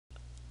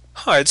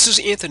Hi, this is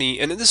Anthony,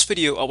 and in this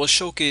video I will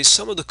showcase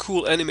some of the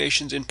cool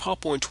animations in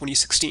PowerPoint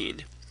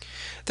 2016.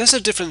 There's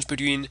a difference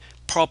between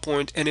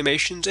PowerPoint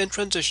animations and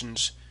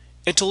transitions,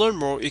 and to learn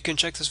more you can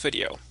check this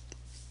video.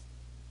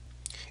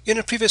 In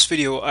a previous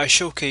video I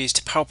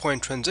showcased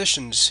PowerPoint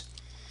transitions,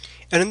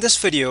 and in this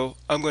video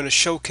I'm going to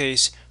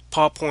showcase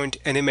PowerPoint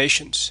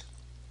animations.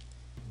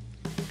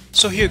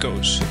 So here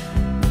goes.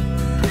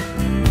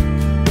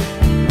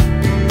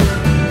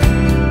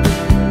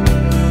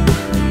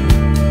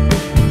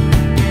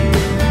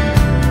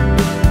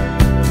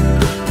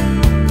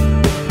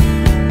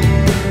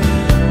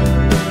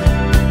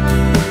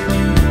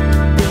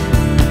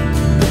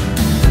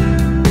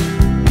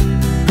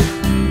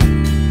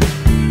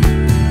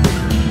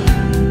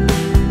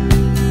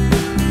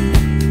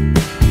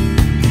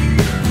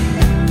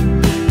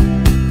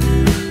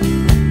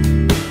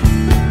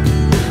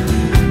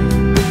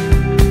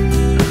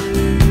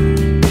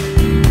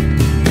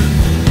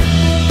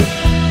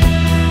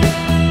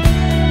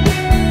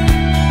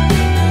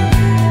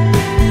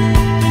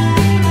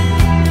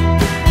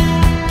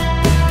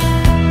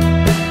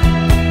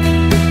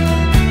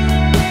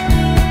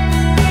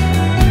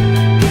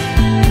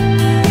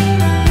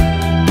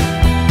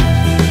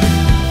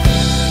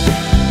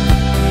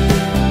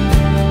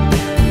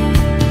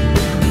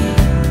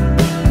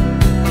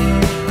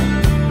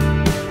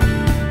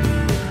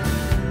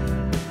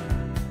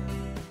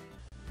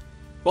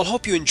 Well, I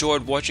hope you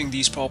enjoyed watching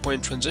these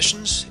PowerPoint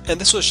transitions,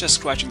 and this was just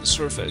scratching the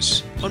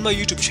surface. On my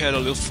YouTube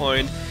channel you'll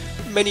find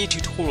many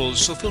tutorials,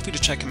 so feel free to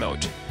check them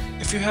out.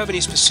 If you have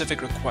any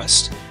specific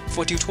requests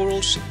for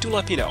tutorials, do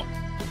let me know.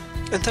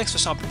 And thanks for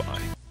stopping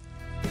by.